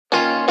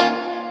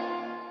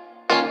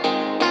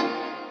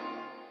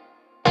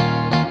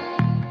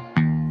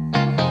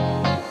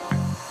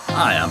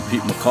Hi, I'm Pete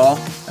McCall,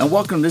 and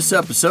welcome to this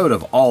episode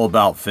of All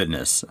About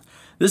Fitness.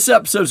 This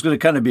episode is going to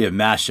kind of be a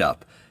mashup.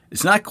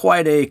 It's not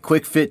quite a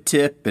quick fit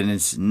tip, and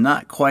it's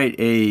not quite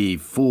a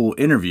full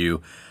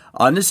interview.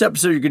 On this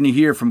episode, you're going to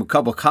hear from a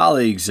couple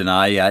colleagues, and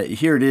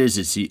here it is.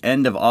 It's the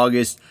end of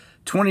August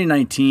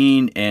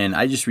 2019, and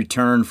I just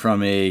returned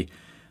from a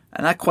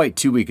not quite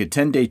 2-week, a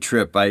 10-day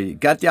trip. I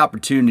got the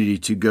opportunity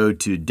to go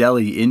to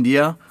Delhi,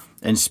 India,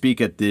 and speak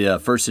at the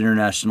first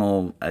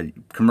international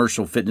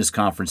commercial fitness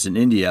conference in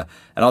India.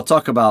 And I'll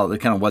talk about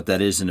kind of what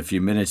that is in a few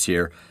minutes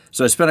here.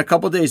 So I spent a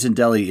couple days in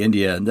Delhi,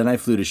 India, and then I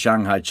flew to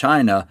Shanghai,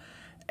 China.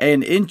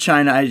 And in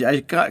China, I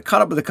got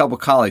caught up with a couple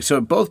colleagues. So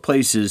at both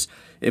places,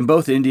 in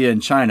both India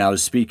and China, I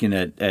was speaking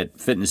at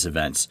fitness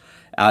events.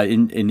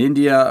 In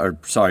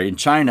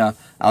China,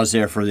 I was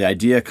there for the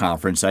IDEA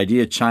conference.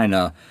 IDEA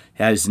China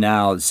has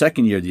now the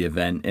second year of the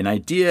event, and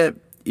IDEA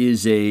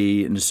is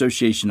an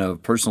association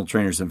of personal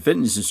trainers and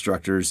fitness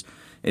instructors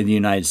in the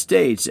United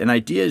States, and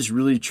IDEA is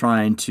really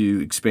trying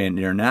to expand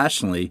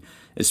internationally,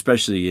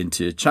 especially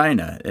into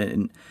China.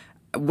 And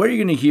what you're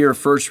going to hear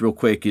first real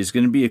quick is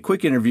going to be a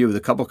quick interview with a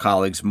couple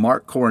colleagues,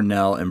 Mark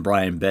Coronel and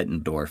Brian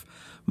Bettendorf.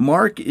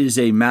 Mark is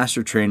a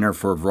master trainer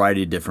for a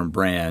variety of different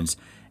brands,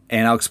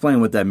 and I'll explain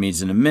what that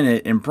means in a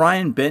minute. And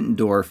Brian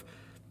Bettendorf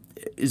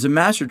is a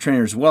master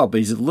trainer as well, but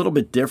he's a little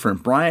bit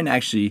different. Brian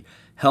actually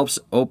helps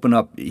open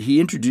up, he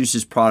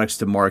introduces products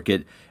to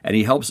market, and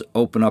he helps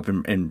open up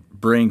and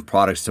bring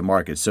products to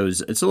market. So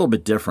it's a little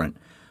bit different.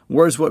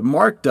 Whereas what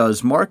Mark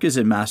does, Mark is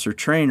a master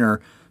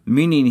trainer,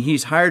 meaning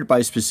he's hired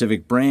by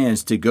specific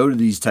brands to go to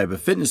these type of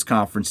fitness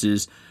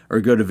conferences or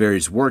go to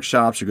various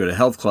workshops or go to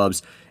health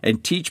clubs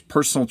and teach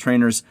personal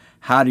trainers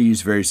how to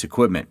use various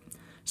equipment.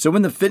 So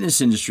in the fitness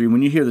industry,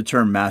 when you hear the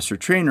term master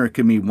trainer, it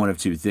can mean one of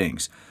two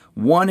things.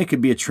 One, it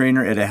could be a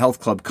trainer at a health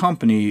club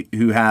company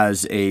who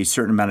has a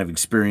certain amount of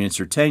experience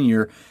or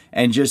tenure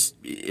and just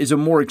is a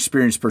more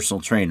experienced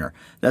personal trainer.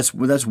 That's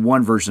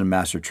one version of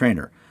master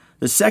trainer.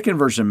 The second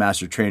version of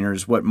master trainer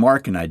is what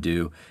Mark and I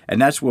do,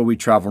 and that's where we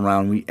travel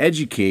around. We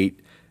educate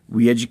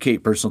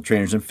personal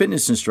trainers and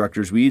fitness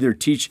instructors. We either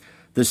teach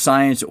the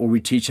science or we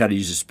teach how to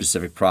use a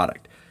specific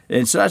product.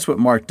 And so that's what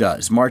Mark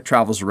does. Mark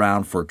travels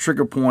around for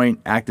Trigger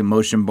Point, Active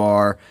Motion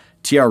Bar,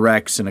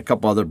 TRX, and a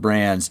couple other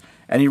brands,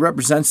 and he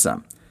represents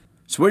them.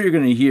 So what you're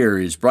going to hear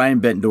is Brian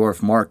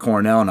Bettendorf, Mark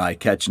Coronel, and I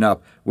catching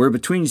up. We're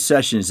between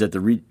sessions at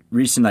the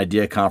recent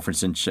IDEA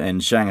conference in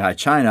Shanghai,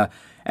 China,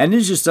 and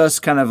it's just us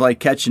kind of like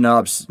catching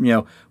up. We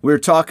were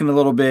talking a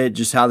little bit,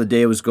 just how the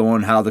day was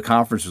going, how the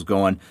conference was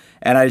going,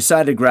 and I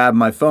decided to grab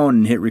my phone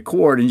and hit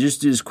record and just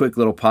do this quick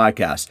little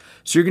podcast.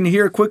 So you're going to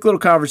hear a quick little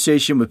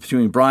conversation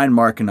between Brian,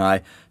 Mark, and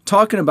I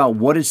talking about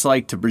what it's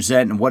like to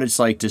present and what it's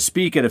like to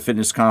speak at a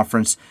fitness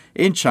conference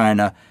in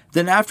China.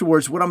 Then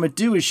afterwards, what I'm going to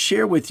do is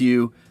share with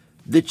you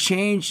the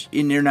change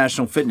in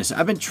international fitness.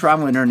 I've been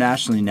traveling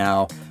internationally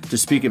now to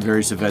speak at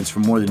various events for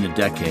more than a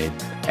decade,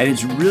 and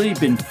it's really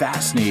been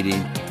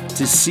fascinating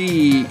to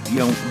see,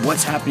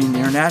 what's happening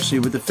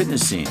internationally with the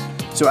fitness scene.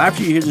 So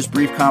after you hear this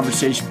brief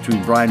conversation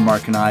between Brian,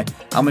 Mark, and I,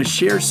 I'm going to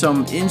share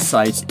some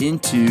insights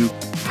into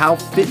how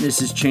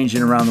fitness is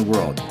changing around the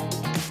world.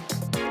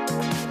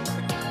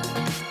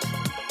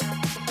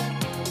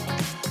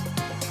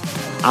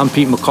 I'm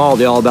Pete McCall,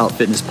 the All About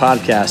Fitness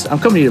podcast. I'm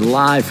coming to you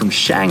live from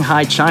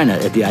Shanghai, China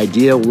at the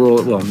IDEA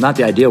World, well, not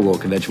the IDEA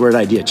World Convention, we're at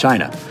IDEA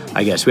China.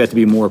 I guess we have to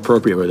be more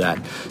appropriate with that.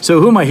 So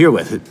who am I here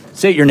with?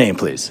 Say your name,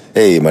 please.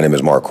 Hey, my name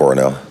is Mark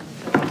Coronel.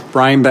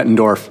 Brian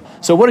Bettendorf.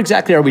 So what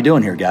exactly are we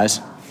doing here,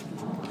 guys?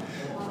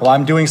 Well,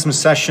 I'm doing some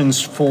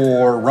sessions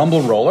for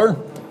Rumble Roller,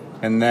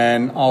 and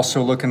then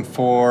also looking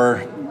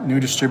for new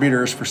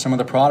distributors for some of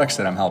the products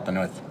that I'm helping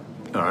with.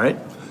 All right.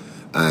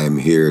 I'm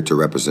here to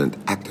represent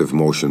Active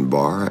Motion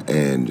Bar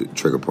and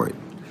Trigger Point.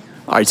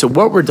 All right, so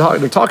what we're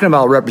talking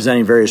about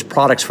representing various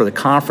products for the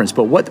conference,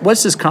 but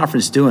what's this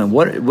conference doing?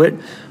 What?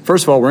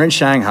 First of all, we're in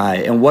Shanghai,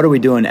 and what are we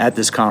doing at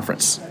this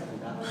conference?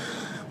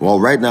 Well,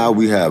 right now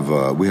we have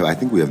I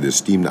think we have the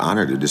esteemed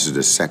honor that this is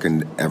the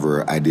second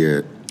ever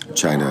IDEA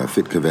China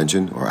Fit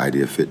Convention or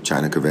IDEA Fit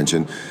China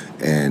Convention,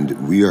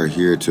 and we are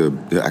here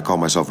I call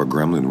myself a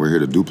gremlin. We're here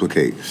to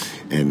duplicate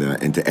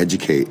and to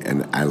educate,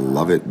 and I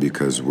love it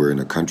because we're in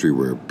a country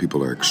where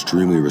people are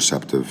extremely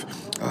receptive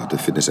to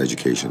fitness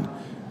education,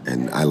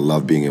 and I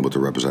love being able to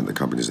represent the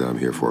companies that I'm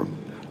here for.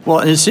 Well,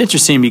 it's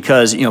interesting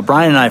because,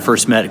 Brian and I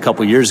first met a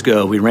couple of years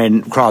ago. We ran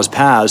across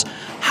paths.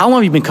 How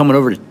long have you been coming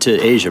over to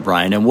Asia,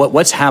 Brian, and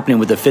what's happening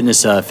with the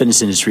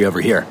fitness industry over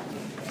here?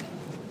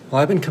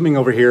 Well, I've been coming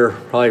over here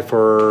probably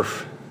for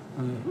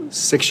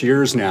 6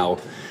 years now,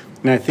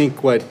 and I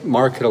think what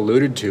Mark had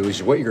alluded to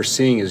is what you're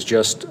seeing is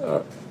just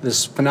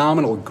this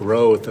phenomenal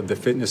growth of the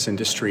fitness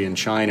industry in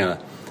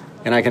China.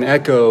 And I can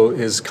echo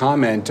his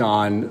comment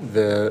on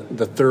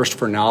the thirst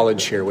for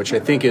knowledge here, which I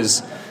think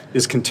is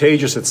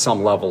contagious at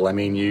some level. I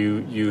mean,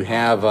 you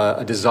have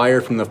a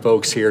desire from the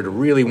folks here to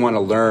really want to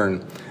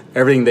learn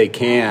everything they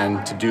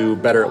can to do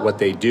better at what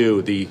they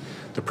do. The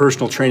the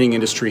personal training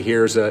industry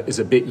here is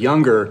a bit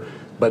younger,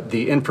 but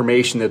the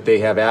information that they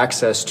have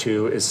access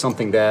to is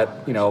something that,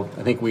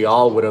 I think we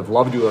all would have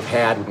loved to have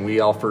had when we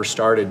all first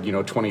started,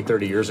 20,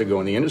 30 years ago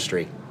in the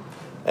industry.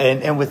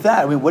 And with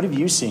that, what have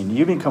you seen?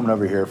 You've been coming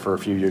over here for a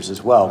few years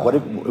as well.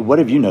 What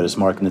have you noticed,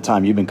 Mark, in the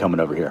time you've been coming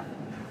over here?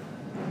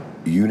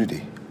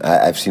 Unity.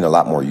 I've seen a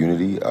lot more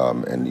unity,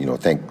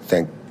 and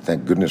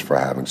thank goodness for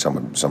having some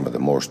of the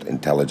most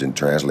intelligent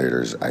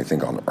translators I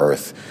think on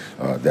earth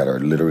that are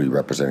literally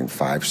representing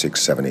 5,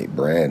 6, 7, 8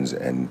 brands,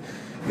 and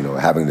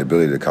having the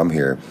ability to come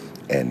here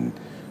and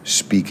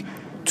speak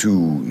to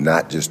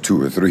not just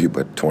 2 or 3,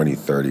 but 20,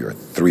 30, or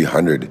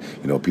 300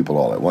 people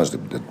all at once.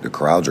 The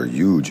crowds are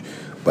huge,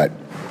 but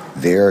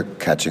they're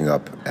catching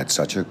up at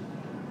such a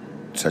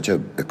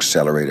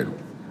accelerated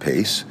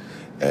pace.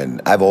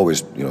 And I've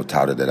always,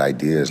 touted that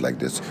ideas like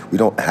this. We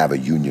don't have a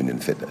union in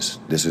fitness.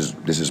 This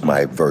is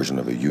my version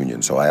of a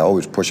union. So I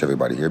always push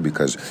everybody here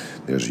because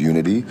there's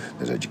unity,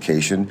 there's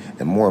education,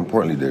 and more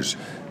importantly, there's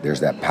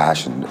that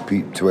passion.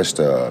 Pete Twist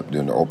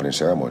during the opening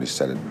ceremony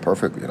said it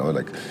perfectly.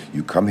 Like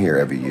you come here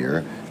every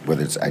year,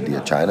 whether it's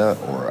Idea China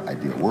or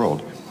Idea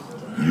World,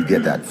 you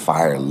get that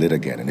fire lit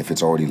again. And if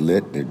it's already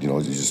lit,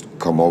 you just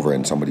come over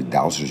and somebody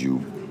douses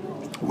you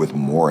with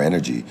more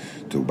energy.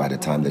 To by the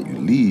time that you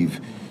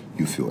leave,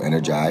 you feel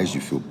energized,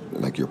 you feel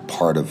like you're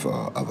part of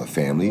a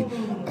family,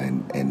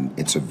 and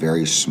it's a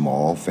very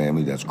small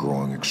family that's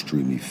growing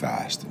extremely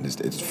fast, and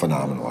it's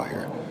phenomenal out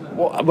here.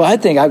 Well, I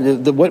think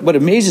what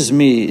amazes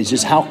me is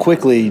just how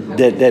quickly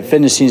that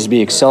fitness seems to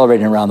be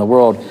accelerating around the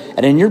world.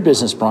 And in your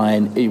business,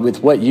 Brian,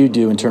 with what you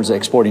do in terms of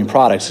exporting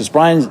products, because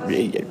Brian,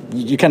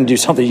 you kind of do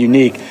something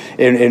unique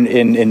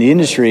in the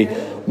industry.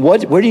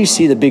 Where do you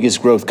see the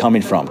biggest growth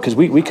coming from? Because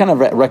we kind of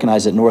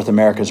recognize that North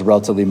America is a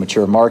relatively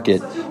mature market.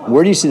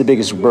 Where do you see the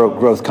biggest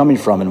growth coming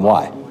from, and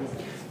why?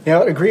 Yeah,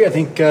 I agree. I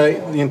think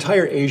the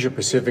entire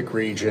Asia-Pacific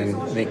region,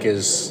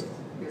 is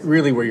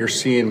really where you're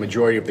seeing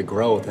majority of the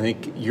growth. I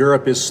think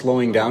Europe is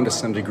slowing down to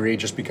some degree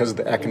just because of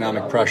the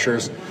economic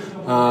pressures.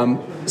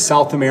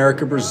 South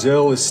America,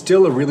 Brazil is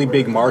still a really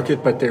big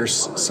market, but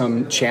there's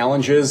some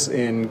challenges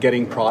in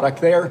getting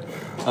product there,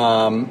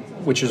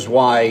 which is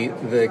why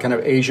the kind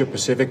of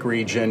Asia-Pacific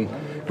region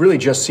really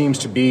just seems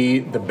to be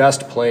the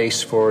best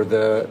place for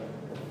the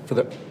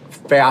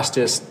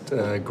fastest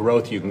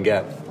growth you can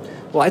get.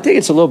 Well, I think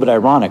it's a little bit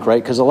ironic,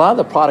 right? Because a lot of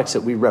the products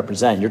that we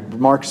represent,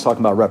 Mark's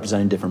talking about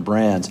representing different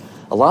brands,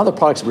 a lot of the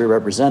products that we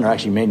represent are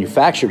actually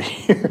manufactured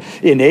here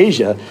in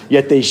Asia,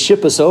 yet they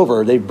ship us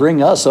over, they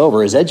bring us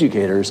over as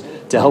educators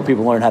to help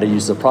people learn how to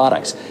use the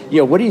products.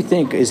 What do you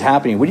think is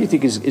happening? What do you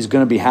think is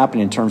going to be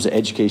happening in terms of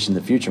education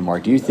in the future,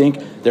 Mark? Do you think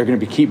they're going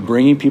to keep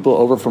bringing people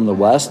over from the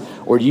West?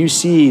 Or do you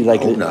see I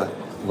hope not.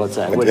 What's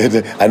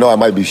that? I know I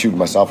might be shooting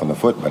myself in the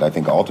foot, but I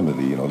think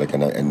ultimately,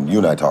 and you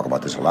and I talk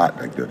about this a lot,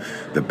 like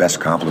the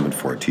best compliment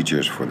for a teacher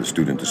is for the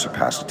student to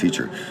surpass the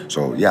teacher.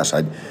 So yes,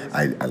 I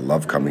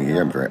love coming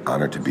here. I'm very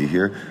honored to be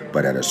here.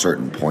 But at a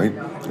certain point,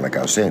 like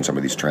I was saying, some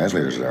of these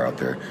translators that are out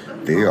there,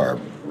 they are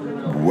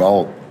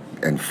well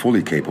and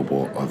fully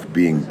capable of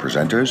being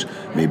presenters.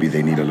 Maybe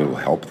they need a little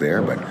help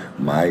there, but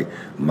my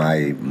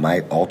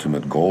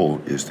ultimate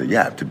goal is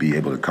to be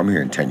able to come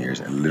here in 10 years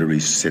and literally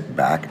sit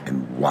back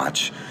and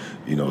watch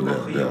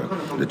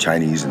the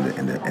Chinese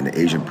and the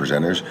Asian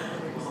presenters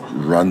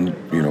run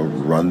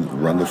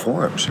the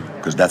forums,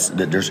 because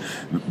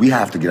we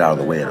have to get out of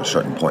the way at a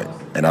certain point.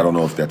 And I don't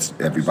know if that's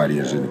everybody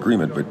is in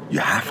agreement, but you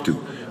have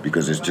to,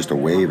 because it's just a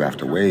wave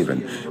after wave,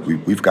 and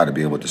we've got to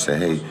be able to say,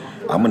 hey,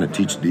 I'm going to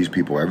teach these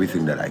people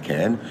everything that I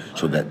can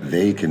so that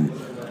they can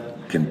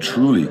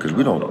truly, because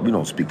we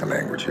don't speak the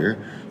language here.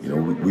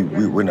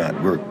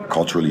 We're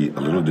culturally a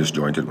little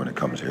disjointed when it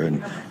comes here,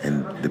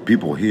 and the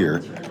people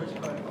here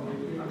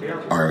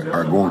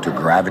are going to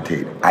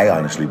gravitate, I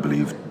honestly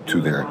believe, to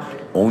their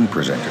own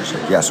presenters.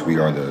 Yes, we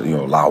are the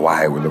Lao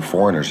Wai, we're the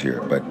foreigners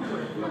here, but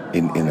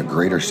in a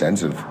greater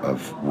sense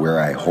of where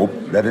I hope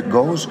that it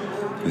goes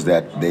is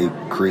that they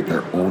create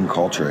their own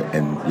culture.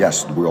 And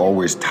yes, we're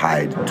always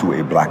tied to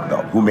a black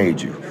belt. Who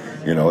made you?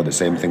 The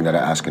same thing that I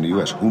ask in the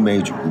U.S. Who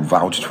made you? Who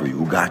vouched for you?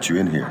 Who got you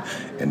in here?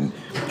 And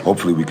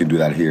hopefully we can do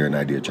that here in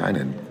Idea China.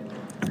 And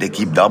if they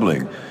keep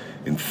doubling,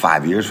 in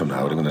 5 years from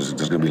now, there's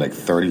going to be like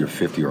 30 or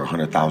 50 or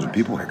 100,000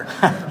 people here.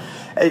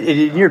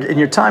 In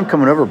your time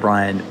coming over,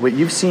 Brian, what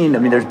you've seen,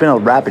 there's been a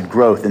rapid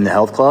growth in the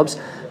health clubs.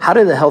 How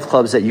do the health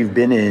clubs that you've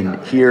been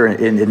in here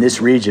in this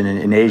region,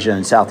 in Asia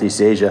and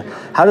Southeast Asia,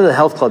 how do the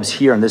health clubs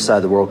here on this side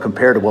of the world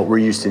compare to what we're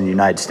used to in the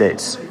United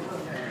States?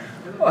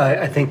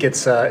 I think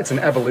it's an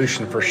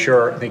evolution for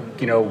sure. I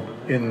think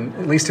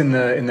at least in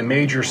the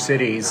major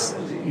cities,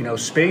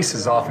 space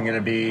is often going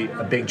to be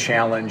a big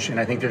challenge, and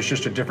I think there's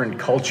just a different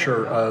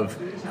culture of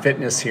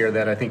fitness here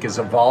that I think is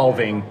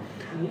evolving.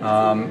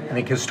 I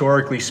think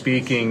historically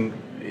speaking,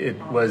 you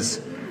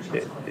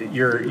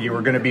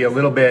were going to be a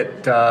little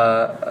bit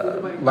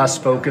less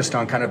focused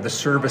on kind of the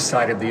service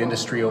side of the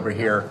industry over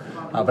here,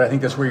 but I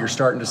think that's where you're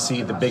starting to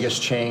see the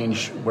biggest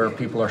change, where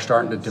people are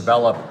starting to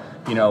develop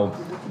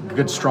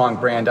good, strong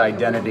brand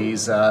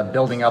identities,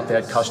 building up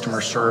that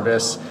customer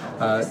service,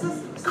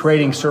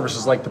 creating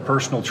services like the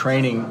personal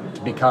training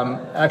to become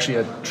actually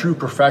a true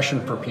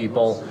profession for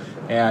people,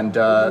 and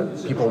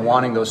people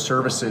wanting those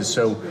services.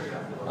 So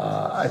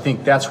I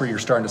think that's where you're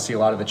starting to see a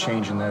lot of the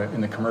change in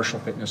the commercial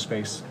fitness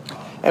space.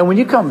 And when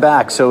you come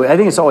back, so I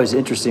think it's always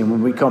interesting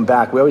when we come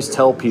back, we always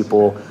tell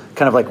people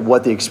kind of like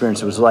what the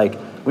experience was like.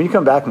 When you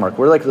come back, Mark,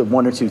 what are like the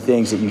one or two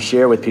things that you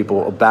share with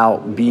people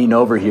about being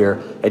over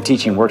here and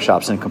teaching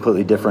workshops in a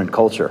completely different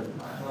culture?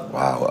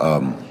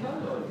 Wow.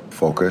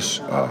 Focus,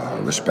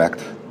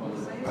 respect.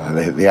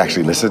 They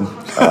actually listen.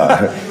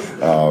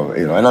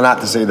 And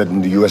not to say that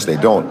in the U.S. they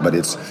don't, but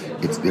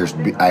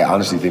I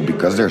honestly think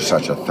because there's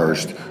such a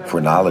thirst for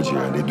knowledge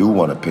here, and they do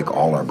want to pick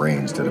all our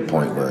brains to the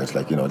point where it's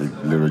like, they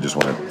literally just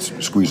want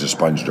to squeeze a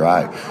sponge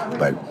dry.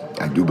 But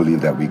I do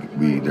believe that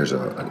there's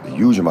a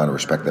huge amount of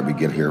respect that we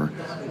get here,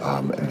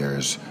 and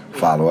there's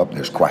follow-up,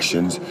 there's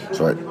questions.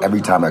 So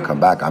every time I come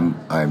back, I'm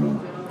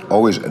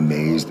always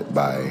amazed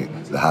by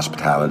the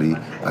hospitality.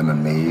 I'm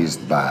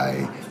amazed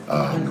by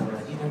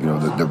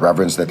the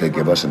reverence that they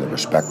give us and the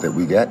respect that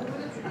we get.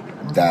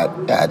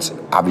 That's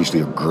obviously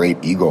a great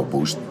ego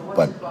boost,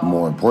 but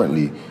more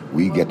importantly,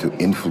 we get to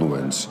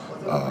influence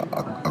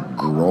a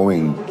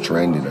growing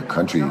trend in a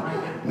country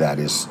that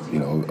is,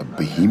 a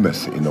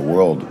behemoth in the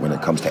world when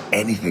it comes to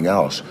anything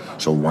else.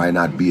 So why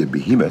not be a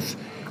behemoth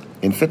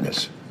in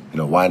fitness?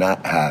 Why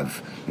not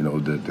have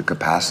the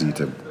capacity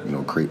to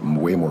create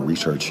way more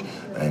research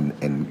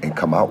and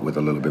come out with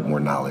a little bit more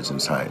knowledge and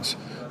science.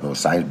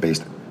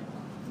 Science-based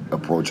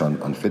approach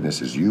on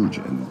fitness is huge,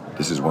 and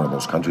this is one of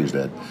those countries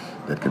that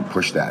can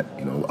push that,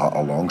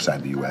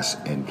 alongside the U.S.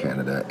 and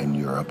Canada and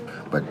Europe.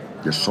 But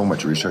there's so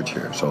much research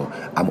here, so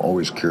I'm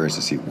always curious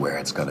to see where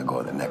it's going to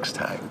go the next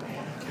time.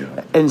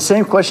 And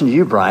same question to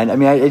you, Brian. I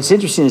mean, it's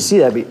interesting to see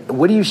that. But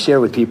what do you share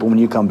with people when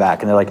you come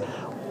back and they're like,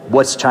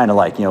 "What's China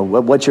like?"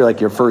 What's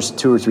your first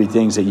 2 or 3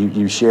 things that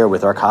you share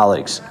with our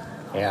colleagues?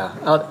 Yeah,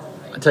 I'll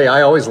tell you,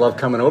 I always love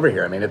coming over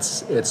here. I mean,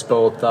 it's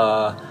both.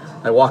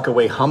 I walk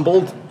away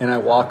humbled, and I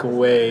walk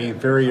away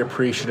very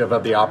appreciative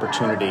of the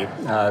opportunity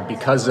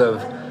because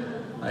of,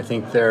 I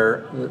think,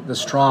 the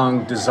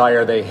strong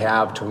desire they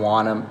have to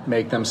want to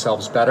make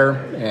themselves better,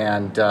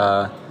 and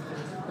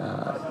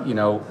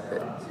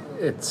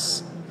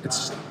it's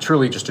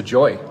truly just a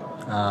joy,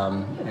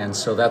 and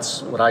so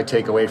that's what I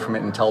take away from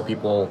it and tell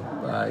people,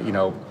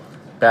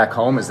 back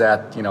home is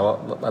that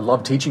I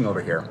love teaching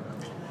over here.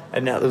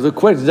 And now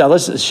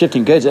let's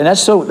shifting goods, and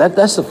that's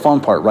the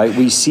fun part, right?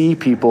 We see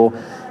people,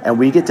 and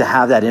we get to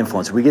have that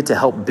influence. We get to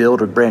help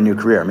build a brand new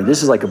career. I mean,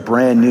 this is like a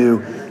brand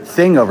new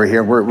thing over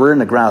here. We're in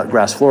the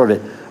grass floor of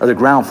it, or the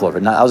ground floor of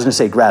it. Now, I was going to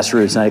say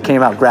grassroots, and it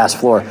came out grass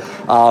floor.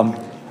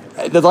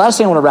 The last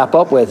thing I want to wrap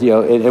up with,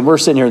 and we're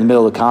sitting here in the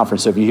middle of the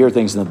conference, so if you hear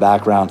things in the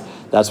background,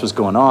 that's what's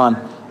going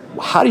on.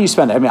 How do you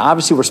spend it? I mean,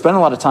 obviously, we're spending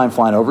a lot of time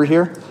flying over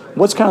here.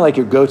 What's kind of like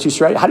your go-to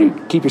strategy? How do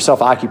you keep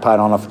yourself occupied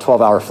on a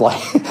 12-hour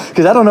flight?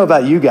 Because I don't know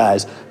about you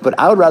guys, but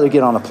I would rather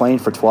get on a plane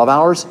for 12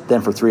 hours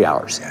than for 3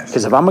 hours.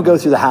 Because if I'm going to go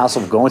through the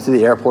hassle of going through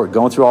the airport,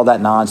 going through all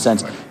that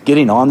nonsense,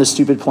 getting on the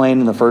stupid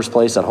plane in the first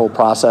place, that whole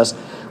process,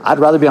 I'd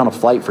rather be on a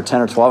flight for 10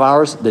 or 12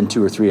 hours than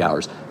 2 or 3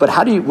 hours. But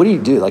what do you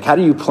do? Like, how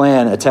do you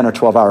plan a 10 or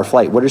 12-hour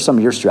flight? What are some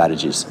of your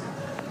strategies?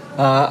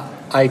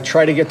 I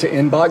try to get to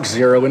inbox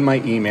 0 in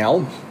my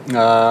email.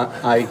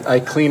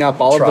 I clean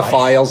up all of the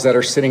files that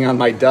are sitting on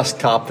my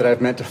desktop that I've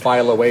meant to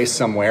file away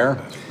somewhere.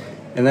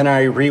 And then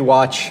I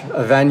rewatch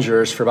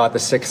Avengers for about the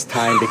 6th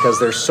time because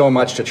there's so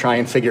much to try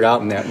and figure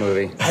out in that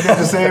movie. I did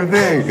the same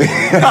thing.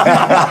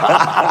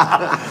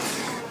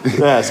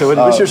 Yeah, so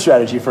what's your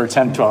strategy for a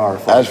 10, 12-hour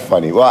flight? That's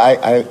funny. Well,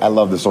 I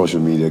love the social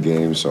media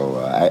game, so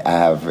I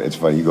have, it's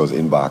funny, he goes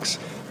inbox.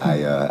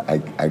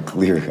 I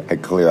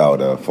clear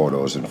out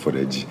photos and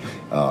footage.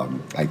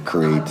 I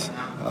create.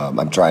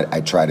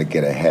 I try to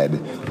get ahead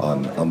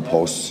on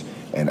posts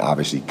and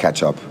obviously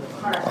catch up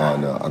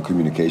on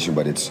communication.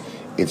 But it's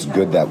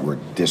good that we're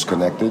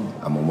disconnected.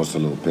 I'm almost a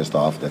little pissed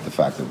off at the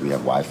fact that we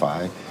have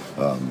Wi-Fi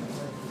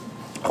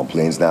on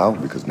planes now,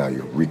 because now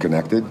you're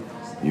reconnected.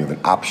 You have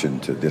an option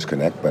to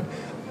disconnect, but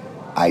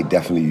I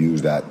definitely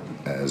use that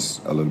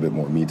as a little bit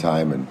more me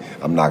time. And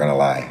I'm not gonna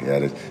lie,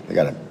 they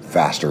got a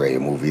vast array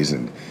of movies,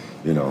 and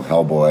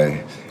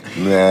Hellboy,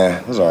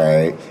 it was all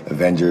right.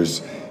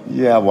 Avengers,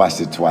 I watched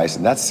it twice,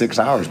 and that's 6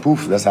 hours.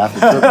 Poof, that's half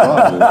the trip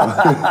gone.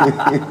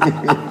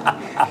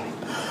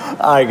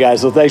 All right,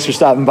 guys. Well, thanks for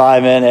stopping by,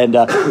 man. And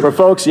for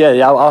folks,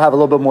 I'll have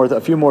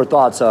a few more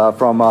thoughts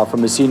from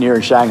the scene here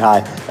in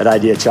Shanghai at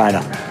Idea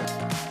China.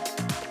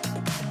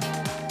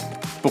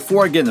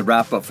 Before I get in the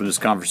wrap up for this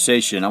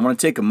conversation, I want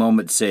to take a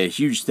moment to say a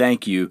huge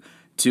thank you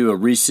to a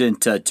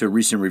recent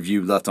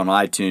review left on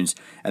iTunes,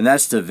 and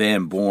that's to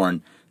Van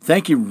Born.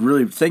 Thank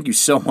you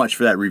so much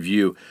for that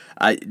review.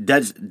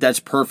 That's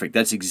perfect.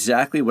 That's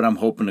exactly what I'm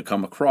hoping to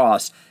come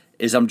across.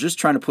 Is I'm just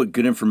trying to put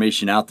good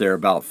information out there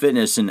about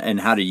fitness and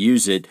how to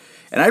use it.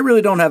 And I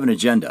really don't have an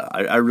agenda.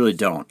 I really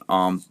don't.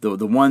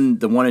 The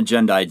one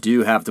agenda I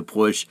do have to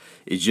push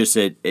is just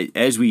that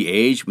as we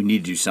age, we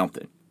need to do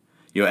something.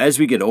 As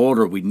we get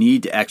older, we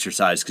need to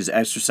exercise because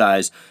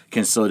exercise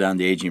can slow down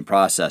the aging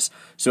process.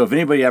 So if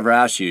anybody ever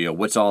asks you,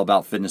 what's All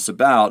About Fitness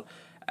about,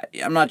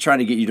 I'm not trying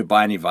to get you to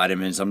buy any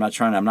vitamins. I'm not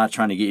trying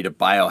to get you to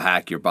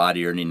biohack your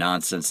body or any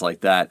nonsense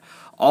like that.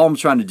 All I'm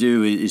trying to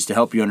do is to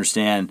help you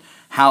understand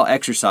how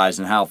exercise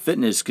and how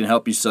fitness can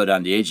help you slow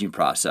down the aging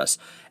process.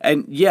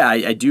 And yeah,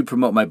 I do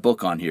promote my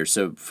book on here.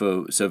 So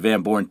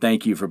Van Born,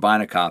 thank you for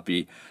buying a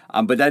copy.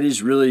 But that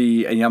is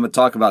really, and I'm going to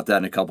talk about that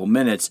in a couple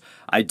minutes.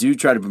 I do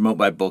try to promote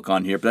my book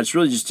on here, but that's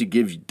really just to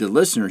give the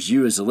listeners,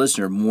 you as a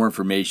listener, more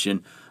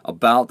information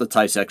about the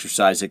types of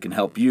exercise that can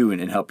help you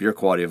and help your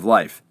quality of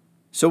life.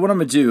 So what I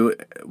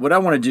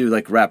want to do,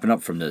 like wrapping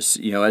up from this,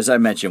 as I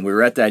mentioned, we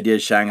were at the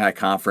Ideas Shanghai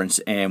conference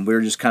and we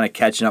were just kind of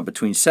catching up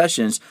between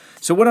sessions.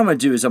 So what I'm going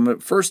to do is I'm going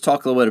to first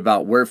talk a little bit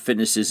about where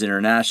fitness is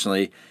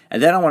internationally,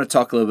 and then I want to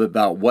talk a little bit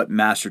about what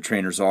master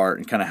trainers are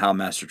and kind of how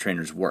master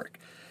trainers work.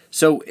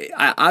 So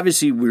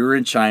obviously we were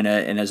in China,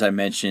 and as I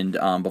mentioned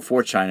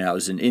before China, I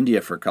was in India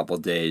for a couple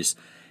of days.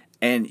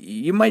 And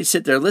you might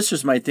sit there,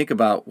 listeners might think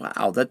about,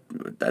 wow, that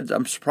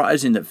I'm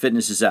surprising that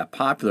fitness is that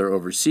popular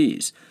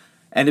overseas.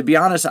 And to be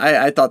honest,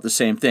 I thought the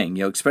same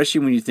thing,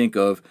 especially when you think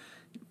of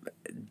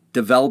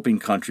developing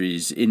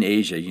countries in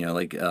Asia,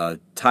 like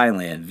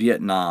Thailand,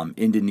 Vietnam,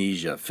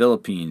 Indonesia,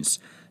 Philippines,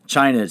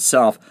 China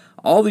itself.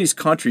 All these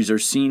countries are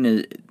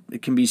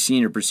can be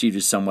seen or perceived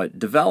as somewhat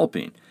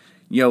developing.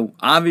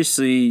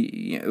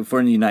 Obviously, if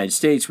we're in the United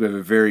States, we have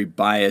a very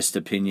biased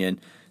opinion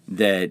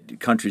that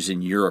countries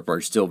in Europe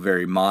are still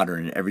very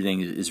modern and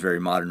everything is very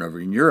modern over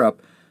in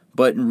Europe.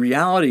 But in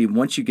reality,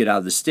 once you get out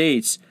of the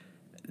States,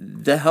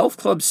 the health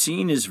club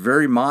scene is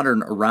very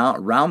modern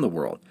around the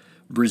world.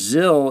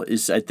 Brazil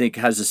I think,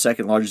 has the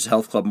second largest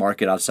health club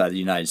market outside the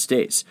United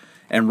States.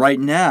 And right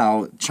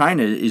now,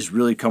 China is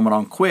really coming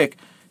on quick,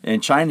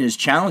 and China is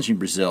challenging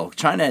Brazil.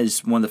 China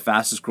is one of the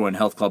fastest growing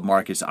health club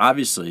markets,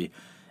 obviously.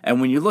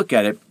 And when you look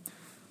at it,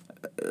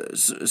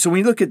 so when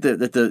you look at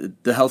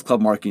the health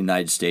club market in the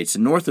United States,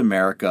 in North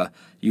America,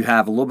 you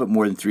have a little bit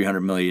more than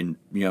 300 million.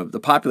 The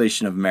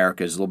population of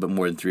America is a little bit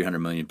more than 300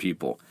 million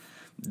people.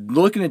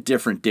 Looking at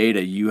different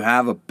data, you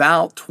have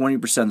about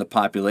 20% of the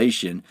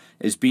population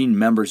as being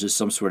members of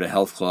some sort of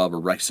health club or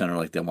rec center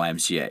like the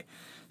YMCA.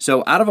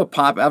 So out of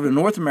a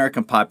North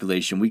American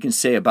population, we can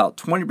say about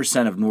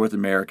 20% of North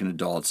American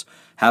adults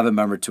have a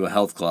member to a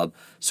health club.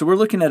 So we're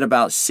looking at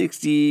about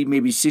 60,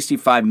 maybe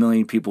 65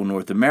 million people in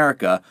North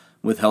America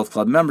with health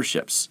club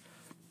memberships.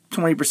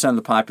 20% of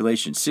the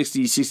population,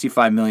 60,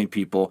 65 million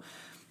people.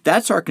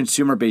 That's our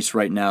consumer base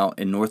right now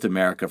in North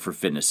America for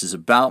fitness, is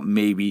about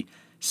maybe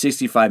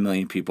 65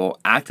 million people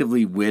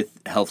actively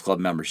with health club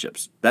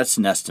memberships. That's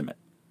an estimate.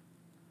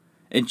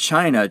 In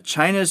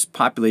China's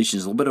population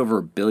is a little bit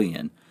over 1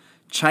 billion.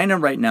 China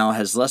right now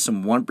has less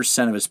than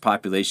 1% of its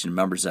population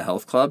members of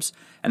health clubs,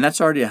 and that's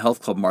already a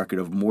health club market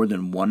of more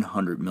than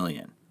 100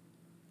 million.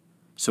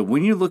 So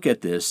when you look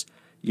at this,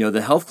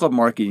 the health club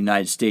market in the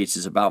United States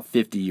is about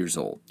 50 years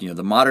old.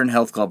 The modern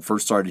health club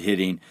first started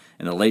hitting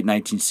in the late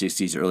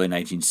 1960s, early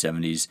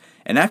 1970s,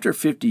 and after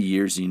 50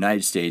 years in the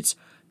United States,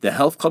 the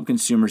health club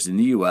consumers in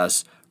the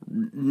U.S.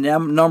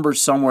 number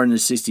somewhere in the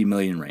 60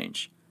 million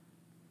range.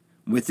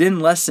 Within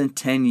less than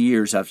 10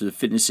 years after the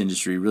fitness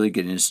industry really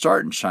getting a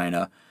start in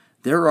China,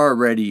 there are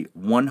already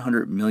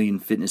 100 million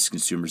fitness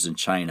consumers in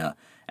China,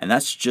 and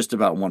that's just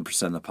about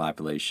 1% of the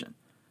population.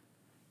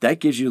 That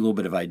gives you a little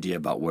bit of idea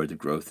about where the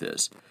growth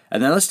is.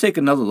 And then let's take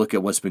another look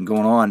at what's been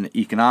going on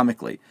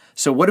economically.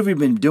 So what have we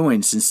been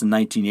doing since the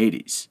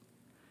 1980s?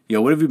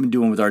 What have we been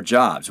doing with our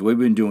jobs? What have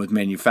we been doing with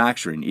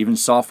manufacturing, even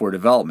software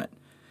development?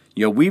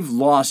 We've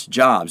lost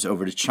jobs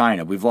over to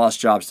China. We've lost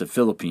jobs to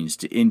Philippines,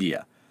 to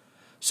India.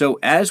 So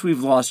as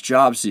we've lost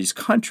jobs to these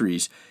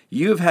countries,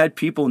 you've had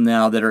people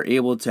now that are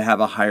able to have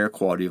a higher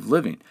quality of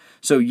living.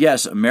 So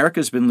yes,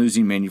 America's been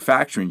losing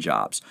manufacturing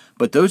jobs,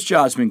 but those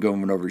jobs have been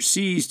going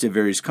overseas to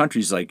various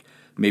countries like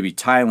maybe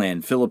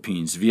Thailand,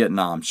 Philippines,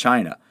 Vietnam,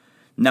 China.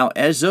 Now,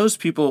 as those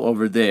people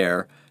over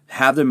there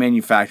have the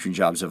manufacturing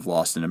jobs have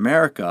lost in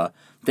America,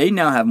 they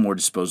now have more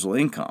disposable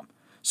income.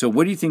 So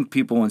what do you think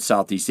people in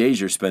Southeast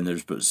Asia spend their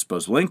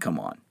disposable income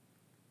on?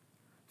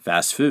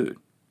 Fast food,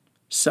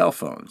 cell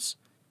phones,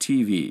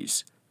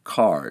 TVs,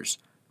 cars,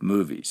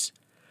 movies.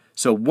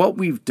 So what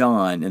we've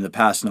done in the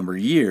past number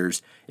of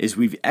years is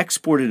we've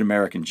exported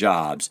American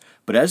jobs,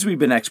 but as we've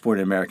been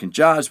exporting American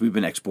jobs, we've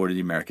been exporting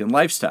the American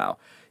lifestyle.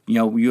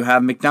 You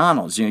have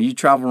McDonald's, you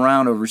travel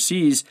around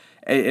overseas,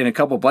 and a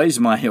couple of buddies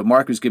of mine,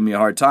 Mark was giving me a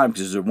hard time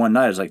because one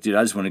night I was like, dude,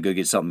 I just want to go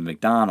get something at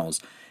McDonald's.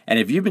 And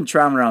if you've been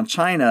traveling around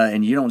China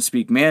and you don't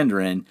speak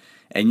Mandarin,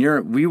 and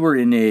we were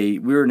in a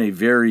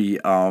very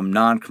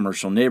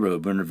non-commercial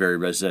neighborhood, we're in a very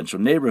residential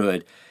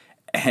neighborhood,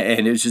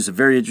 and it was just a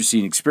very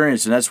interesting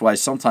experience. And that's why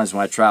sometimes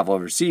when I travel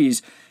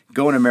overseas,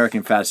 going to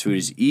American fast food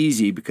is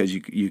easy because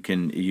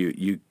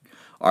you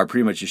are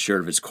pretty much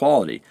assured of its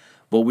quality.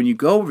 But when you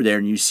go over there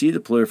and you see the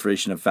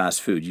proliferation of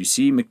fast food, you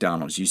see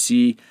McDonald's, you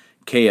see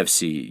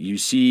KFC, you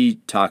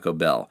see Taco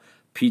Bell,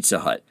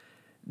 Pizza Hut.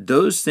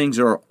 Those things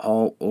are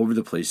all over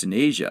the place in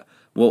Asia.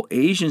 Well,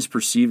 Asians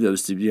perceive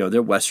those to be,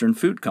 they're Western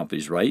food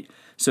companies, right?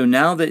 So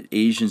now that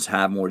Asians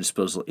have more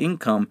disposable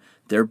income,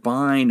 they're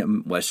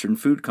buying Western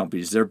food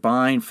companies. They're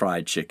buying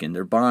fried chicken.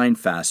 They're buying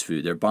fast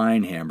food. They're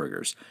buying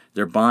hamburgers.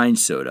 They're buying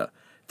soda.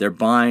 They're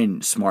buying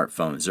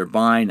smartphones. They're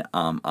buying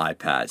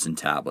iPads and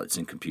tablets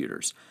and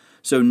computers.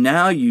 So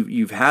now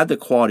you've had the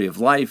quality of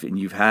life and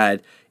you've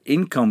had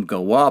income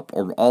go up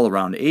or all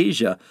around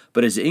Asia,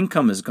 but as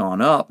income has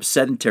gone up,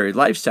 sedentary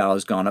lifestyle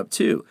has gone up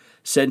too.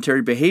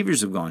 Sedentary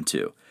behaviors have gone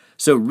too.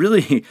 So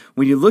really,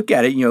 when you look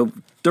at it,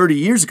 30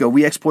 years ago,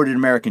 we exported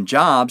American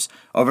jobs.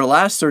 Over the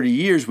last 30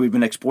 years, we've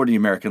been exporting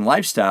American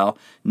lifestyle.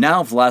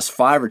 Now, for the last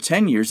 5 or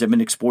 10 years, they've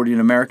been exporting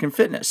American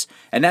fitness.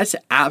 And that's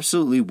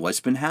absolutely what's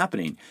been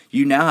happening.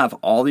 You now have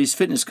all these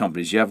fitness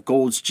companies. You have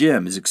Gold's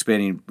Gym is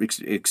expanding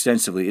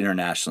extensively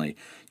internationally.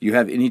 You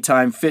have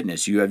Anytime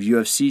Fitness. You have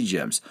UFC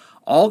gyms.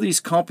 All these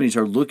companies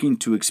are looking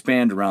to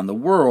expand around the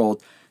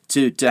world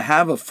to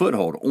have a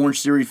foothold.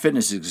 Orange Theory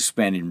Fitness is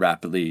expanding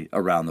rapidly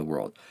around the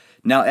world.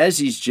 Now, as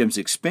these gyms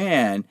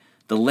expand,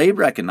 the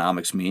labor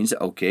economics means,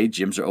 okay,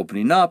 gyms are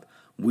opening up.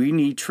 We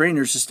need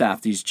trainers to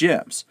staff these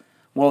gyms.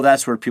 Well,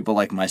 that's where people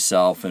like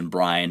myself and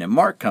Brian and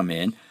Mark come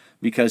in,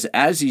 because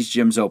as these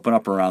gyms open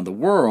up around the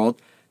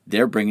world,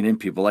 they're bringing in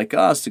people like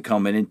us to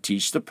come in and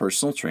teach the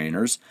personal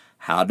trainers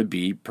how to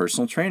be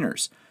personal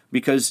trainers.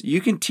 Because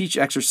you can teach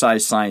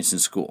exercise science in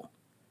school.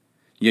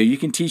 You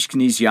can teach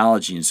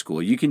kinesiology in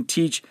school. You can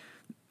teach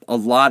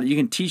you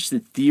can teach the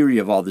theory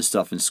of all this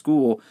stuff in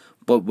school.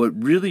 But what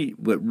really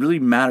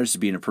matters to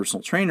being a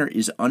personal trainer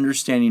is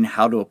understanding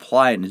how to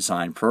apply and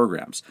design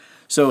programs.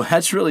 So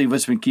that's really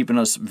what's been keeping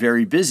us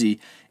very busy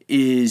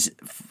is,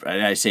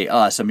 and I say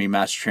us, I mean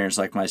master trainers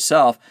like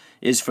myself,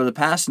 is for the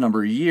past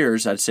number of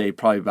years, I'd say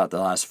probably about the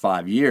last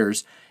 5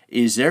 years,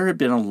 is there have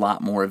been a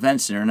lot more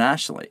events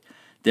internationally.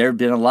 There have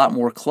been a lot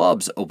more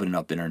clubs opening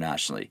up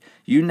internationally.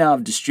 You now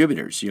have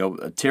distributors.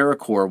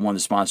 TerraCore, one of the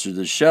sponsors of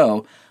the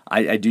show,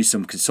 I do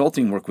some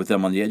consulting work with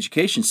them on the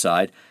education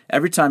side.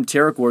 Every time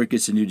TerraCore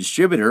gets a new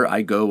distributor,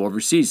 I go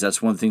overseas.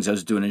 That's one of the things I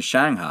was doing in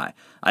Shanghai.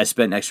 I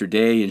spent an extra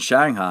day in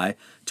Shanghai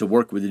to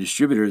work with the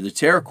distributor of the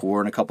TerraCore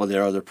and a couple of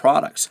their other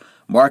products.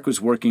 Mark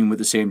was working with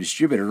the same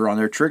distributor on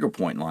their Trigger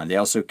Point line. They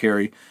also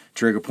carry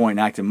Trigger Point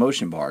and Active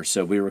Motion bars.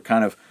 So we were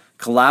kind of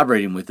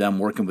collaborating with them,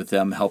 working with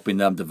them, helping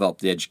them develop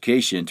the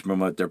education to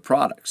promote their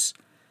products.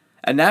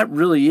 And that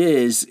really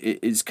is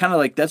kind of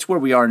like, that's where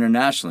we are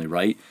internationally,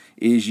 right?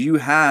 Is you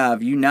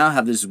now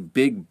have this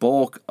big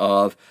bulk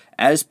of,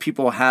 as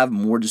people have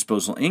more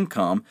disposable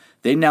income,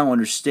 they now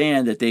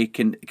understand that they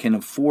can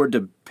afford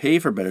to pay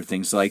for better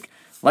things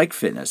like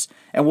fitness.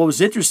 And what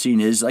was interesting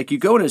is, like, you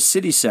go to a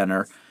city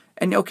center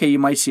and okay, you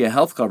might see a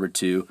health club or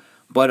two,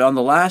 but on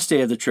the last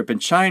day of the trip in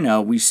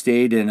China, we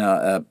stayed in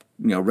a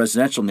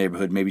residential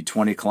neighborhood, maybe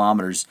 20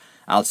 kilometers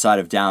outside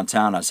of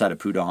downtown, outside of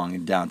Pudong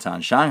in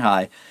downtown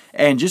Shanghai.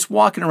 And just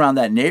walking around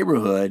that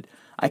neighborhood,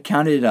 I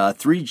counted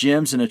 3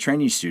 gyms and a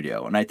training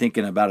studio. And I think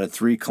in about a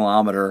 3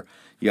 kilometer,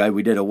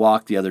 we did a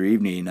walk the other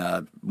evening,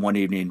 one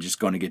evening just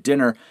going to get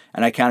dinner,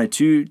 and I counted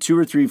two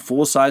or three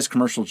full-size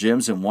commercial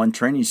gyms and 1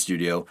 training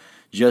studio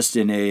just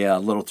in a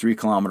little 3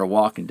 kilometer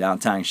walk in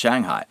downtown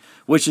Shanghai,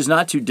 which is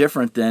not too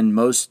different than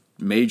most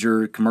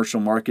major commercial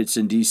markets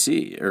in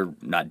D.C., or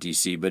not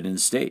D.C., but in the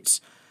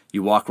States.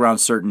 You walk around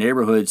certain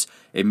neighborhoods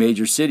in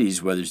major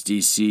cities, whether it's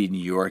D.C.,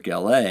 New York,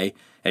 L.A.,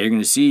 and you're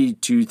going to see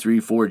 2, 3,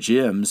 4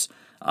 gyms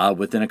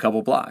within a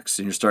couple blocks,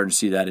 and you're starting to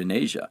see that in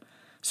Asia.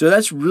 So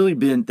that's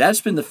been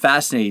the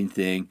fascinating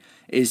thing,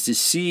 is to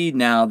see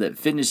now that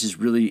fitness is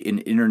really an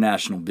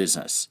international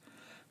business.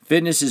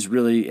 Fitness is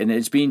really, and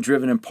it's being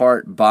driven in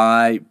part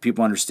by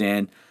people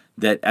understand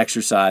that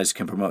exercise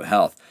can promote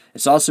health.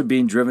 It's also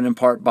being driven in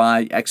part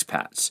by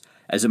expats.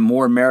 As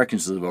more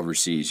Americans live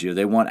overseas,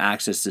 they want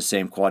access to the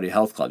same quality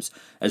health clubs.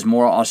 As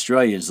more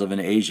Australians live in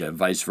Asia and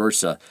vice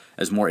versa,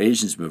 as more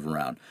Asians move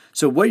around.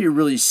 So what you're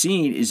really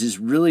seeing is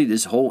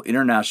this whole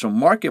international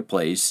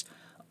marketplace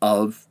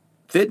of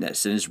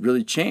fitness, and it's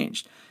really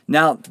changed.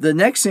 Now, the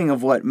next thing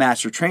of what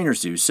master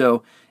trainers do.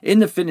 So in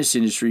the fitness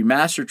industry,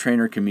 master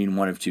trainer can mean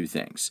one of 2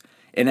 things.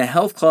 In a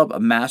health club, a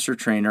master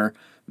trainer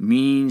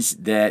means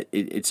that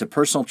it's a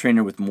personal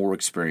trainer with more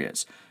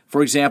experience.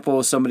 For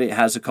example, somebody that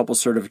has a couple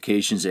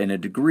certifications and a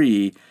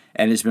degree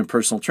and has been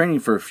personal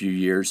training for a few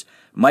years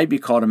might be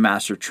called a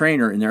master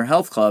trainer in their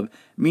health club,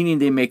 meaning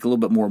they make a little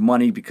bit more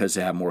money because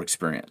they have more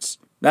experience.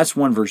 That's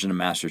one version of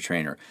master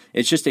trainer.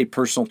 It's just a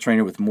personal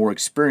trainer with more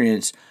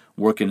experience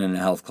working in a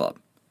health club.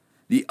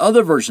 The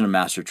other version of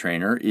master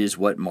trainer is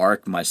what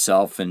Mark,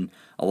 myself, and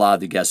a lot of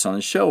the guests on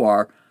the show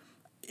are.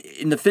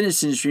 In the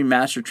fitness industry,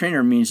 master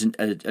trainer means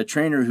a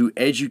trainer who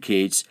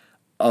educates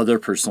other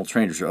personal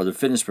trainers or other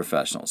fitness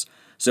professionals.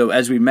 So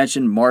as we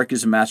mentioned, Mark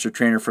is a master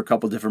trainer for a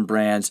couple different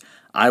brands.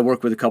 I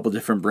work with a couple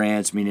different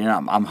brands, meaning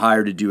I'm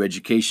hired to do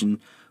education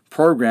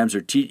programs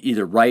or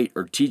either write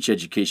or teach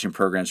education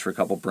programs for a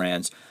couple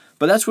brands.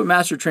 But that's what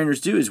master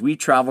trainers do, is we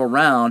travel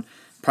around.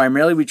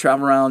 Primarily, we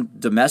travel around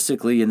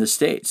domestically in the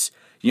States.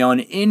 On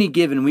any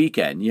given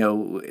weekend,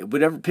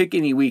 pick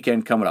any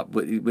weekend coming up,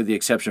 with the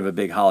exception of a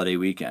big holiday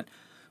weekend.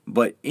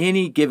 but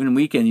any given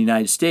week in the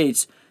United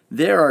States,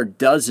 there are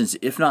dozens,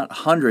 if not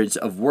hundreds,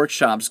 of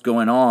workshops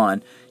going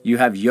on. You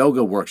have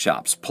yoga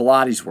workshops,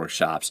 Pilates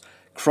workshops,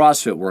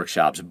 CrossFit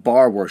workshops,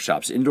 bar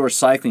workshops, indoor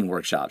cycling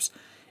workshops.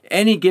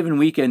 Any given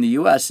weekend in the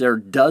U.S., there are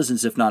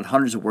dozens, if not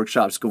hundreds, of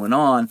workshops going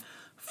on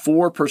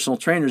for personal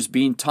trainers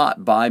being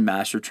taught by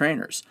master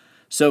trainers.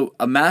 So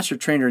a master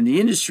trainer in the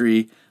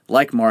industry,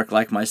 like Mark,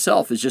 like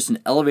myself, is just an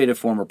elevated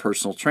form of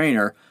personal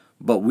trainer,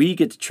 but we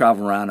get to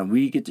travel around and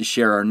we get to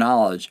share our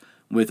knowledge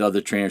with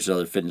other trainers and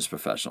other fitness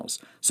professionals.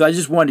 So I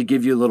just wanted to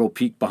give you a little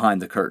peek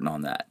behind the curtain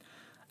on that.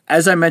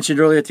 As I mentioned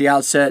earlier at the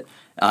outset,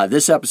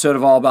 this episode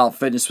of All About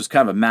Fitness was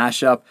kind of a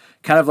mashup,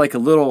 kind of like a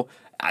little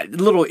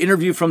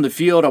interview from the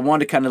field. I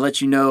wanted to kind of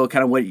let you know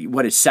kind of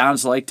what it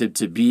sounds like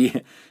to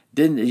be.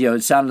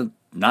 It sounded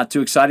not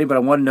too exciting, but I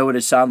want to know what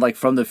it sounded like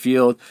from the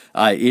field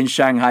in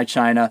Shanghai,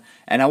 China.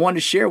 And I wanted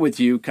to share with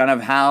you kind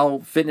of how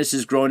fitness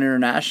is growing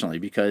internationally,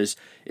 because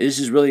this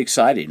is really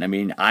exciting. I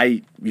mean,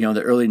 in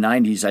the early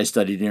 90s, I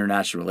studied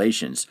international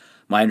relations.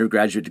 My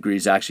undergraduate degree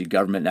is actually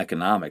government and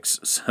economics.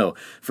 So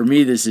for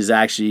me, this is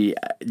actually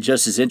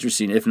just as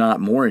interesting, if not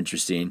more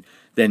interesting,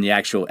 than the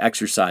actual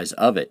exercise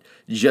of it,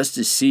 just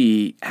to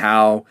see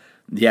how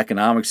the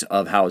economics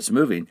of how it's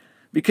moving.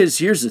 Because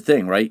here's the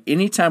thing, right?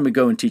 Anytime we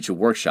go and teach a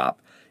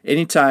workshop,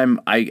 anytime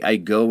I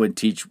go and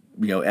teach,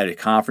 at a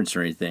conference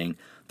or anything,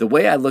 the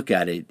way I look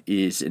at it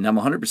is, and I'm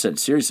 100%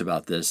 serious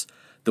about this,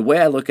 the way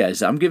I look at it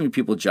is I'm giving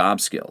people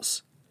job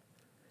skills.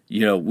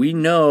 We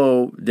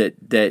know that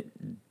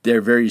there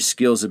are various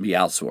skills that be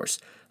outsourced.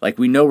 Like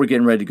we know we're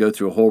getting ready to go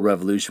through a whole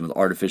revolution with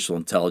artificial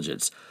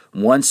intelligence.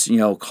 Once,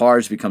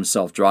 cars become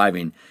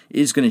self-driving,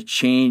 it's going to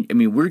change. I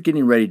mean, we're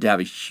getting ready to have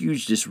a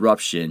huge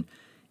disruption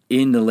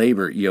in the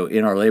labor,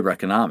 in our labor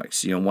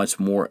economics, once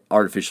more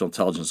artificial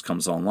intelligence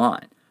comes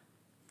online.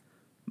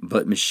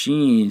 But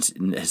machines,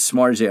 as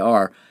smart as they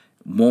are,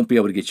 won't be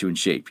able to get you in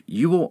shape.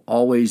 You will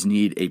always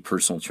need a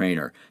personal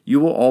trainer.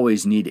 You will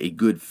always need a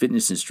good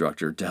fitness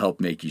instructor to help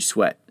make you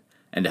sweat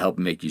and to help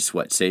make you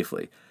sweat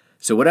safely.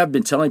 So what I've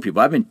been telling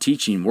people, I've been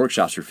teaching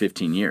workshops for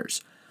 15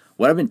 years.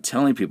 What I've been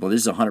telling people,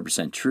 this is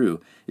 100% true,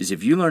 is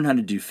if you learn how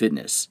to do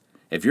fitness,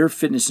 if you're a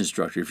fitness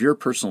instructor, if you're a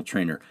personal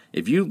trainer,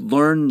 if you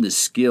learn the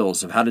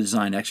skills of how to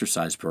design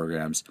exercise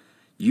programs,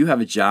 you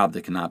have a job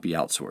that cannot be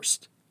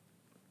outsourced.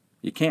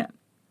 You can't.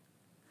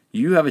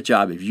 You have a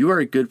job. If you are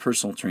a good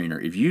personal trainer,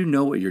 if you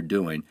know what you're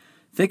doing,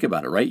 think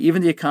about it, right?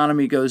 Even the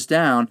economy goes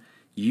down,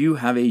 you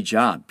have a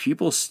job.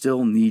 People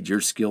still need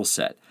your skill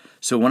set.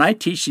 So when I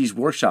teach these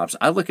workshops,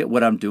 I look at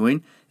what I'm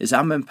doing is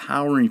I'm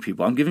empowering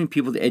people. I'm giving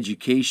people the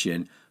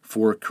education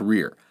for a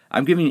career.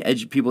 I'm giving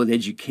people the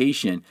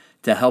education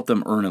to help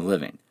them earn a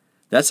living.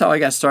 That's how I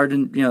got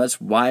started.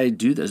 That's why I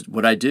do this,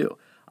 what I do.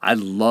 I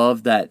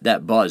love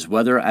that buzz.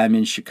 Whether I'm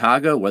in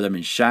Chicago, whether I'm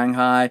in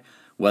Shanghai,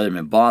 whether I'm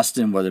in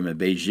Boston, whether I'm in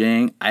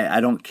Beijing, I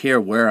don't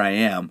care where I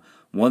am.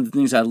 One of the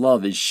things I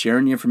love is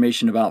sharing the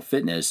information about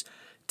fitness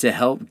to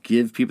help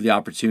give people the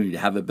opportunity to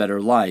have a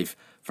better life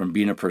from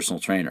being a personal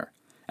trainer.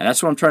 And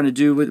that's what I'm trying to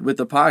do with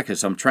the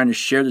podcast. I'm trying to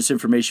share this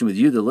information with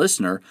you, the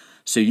listener,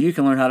 so you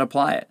can learn how to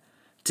apply it.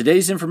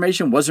 Today's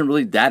information wasn't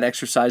really that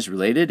exercise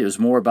related. It was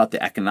more about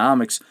the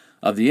economics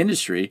of the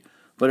industry,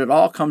 but it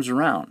all comes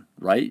around,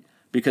 right?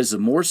 Because the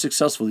more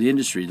successful the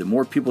industry, the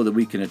more people that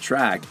we can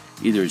attract,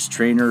 either as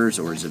trainers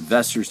or as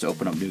investors to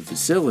open up new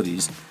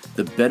facilities,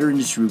 the better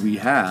industry we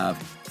have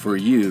for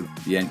you,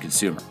 the end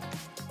consumer.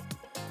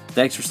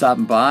 Thanks for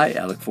stopping by.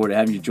 I look forward to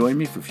having you join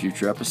me for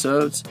future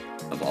episodes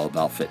of All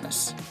About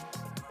Fitness.